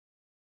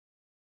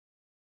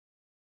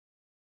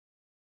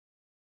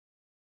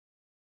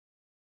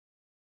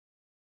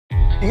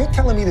You're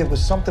telling me there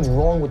was something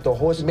wrong with the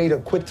horse made her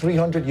quit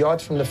 300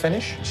 yards from the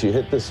finish? She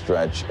hit the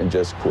stretch and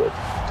just quit.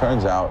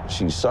 Turns out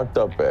she sucked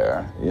up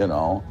air, you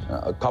know,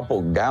 a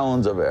couple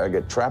gallons of air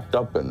get trapped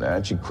up in there,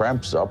 and she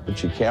cramps up and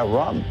she can't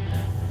run.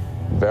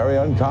 Very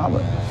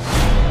uncommon.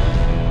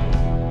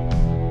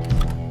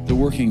 The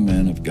working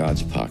men of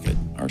God's pocket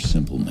are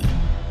simple men.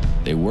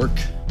 They work,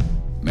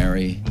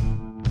 marry,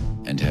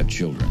 and have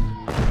children.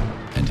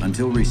 And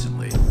until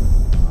recently,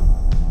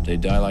 they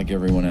die like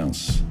everyone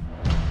else.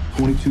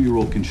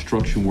 22-year-old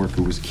construction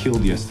worker was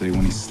killed yesterday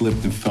when he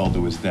slipped and fell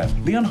to his death.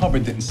 Leon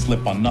Hubbard didn't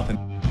slip on nothing.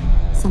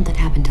 Something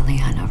happened to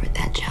Leon over at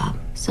that job.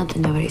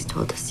 Something nobody's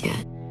told us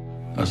yet.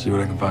 I'll see what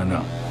I can find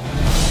out.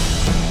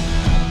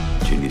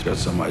 Jeannie's got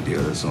some idea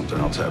that something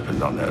else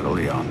happened on there to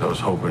Leon. I was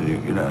hoping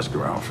you'd ask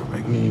around for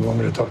me. You want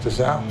me to talk this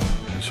out?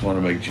 I just want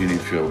to make Jeannie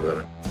feel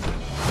better.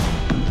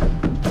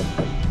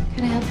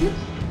 Can I help you?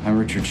 I'm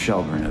Richard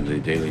Shelburne of the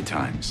Daily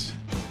Times.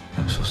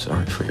 I'm so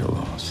sorry for your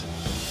loss.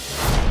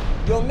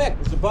 Yo, Mick,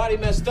 was the body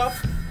messed up?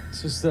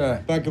 It's just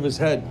the back of his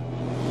head.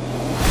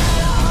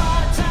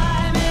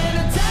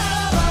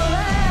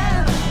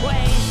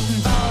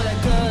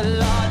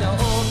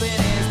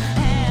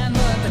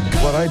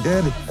 What I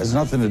did has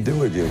nothing to do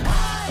with you.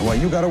 And what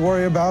you got to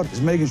worry about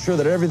is making sure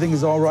that everything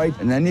is all right,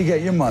 and then you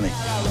get your money.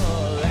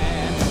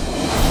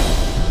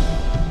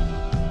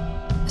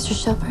 Mr.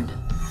 Shelburne,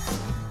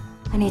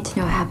 I need to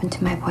know what happened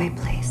to my boy,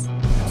 please.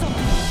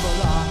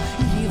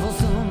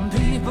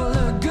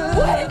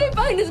 Why did they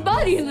find his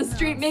body in the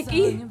street,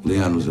 Mickey?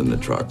 Leon was in the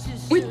truck.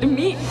 With the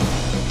meat.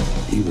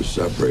 He was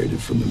separated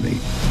from the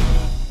meat.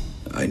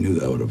 I knew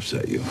that would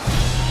upset you.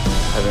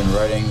 I've been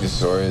writing the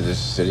story of this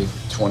city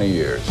for 20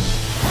 years.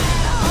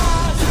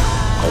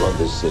 I love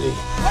this city.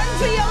 Run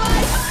for your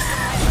life!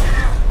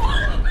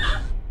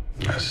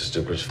 That's the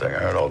stupidest thing I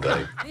heard all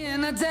day.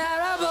 In a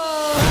terrible...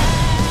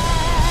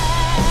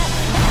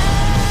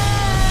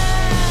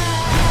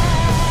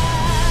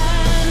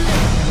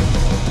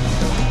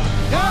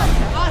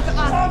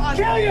 I'll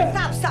kill you!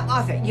 Stop,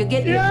 Arthur.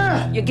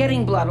 You're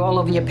getting blood all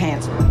over your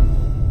pants.